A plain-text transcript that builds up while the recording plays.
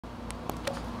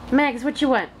Max, what you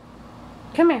want?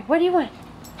 Come here. What do you want?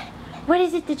 What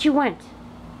is it that you want?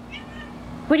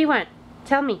 What do you want?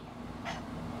 Tell me.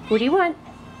 What do you want?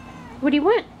 What do you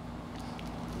want?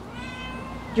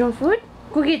 Do you want food?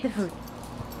 Go get the food.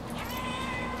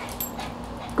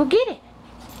 Go get it.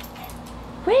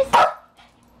 Where is it?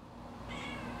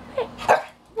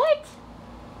 What?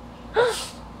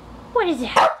 What is it?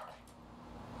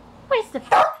 Where's the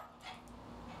food?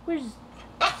 Where's...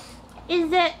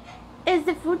 Is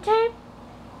it food time?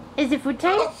 Is it food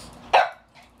time?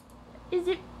 Is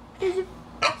it... Do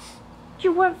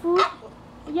you want food?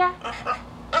 Yeah?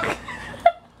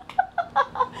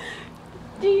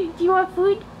 Do you want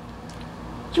food?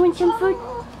 Do you want some food?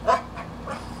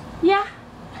 Yeah?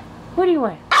 What do you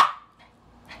want?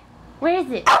 Where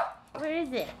is it? Where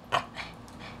is it?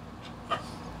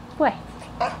 What?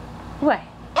 What?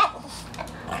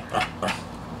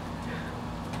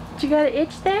 You got an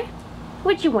itch there?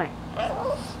 What you want?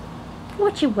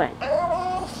 What you want?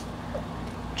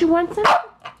 Do you want some?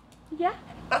 Yeah?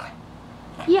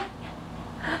 Yeah.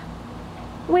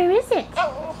 Where is it?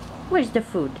 Where's the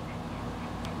food?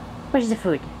 Where's the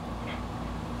food?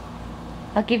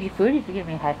 I'll give you food if you give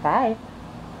me a high five.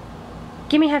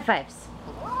 Give me high fives.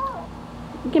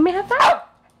 Give me a high five.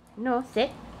 No,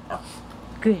 sit.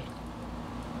 Good.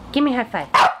 Give me a high five.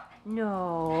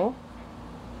 No.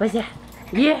 What's that?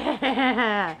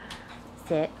 Yeah.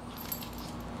 Sit.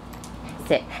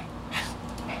 Sit.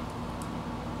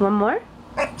 One more?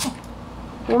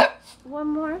 One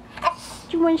more?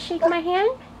 Do you want to shake my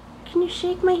hand? Can you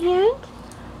shake my hand?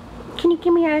 Can you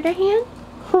give me your other hand?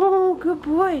 Oh, good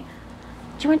boy.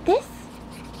 Do you want this?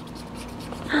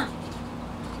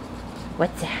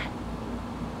 What's that?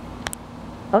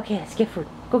 Okay, let's get food.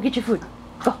 Go get your food.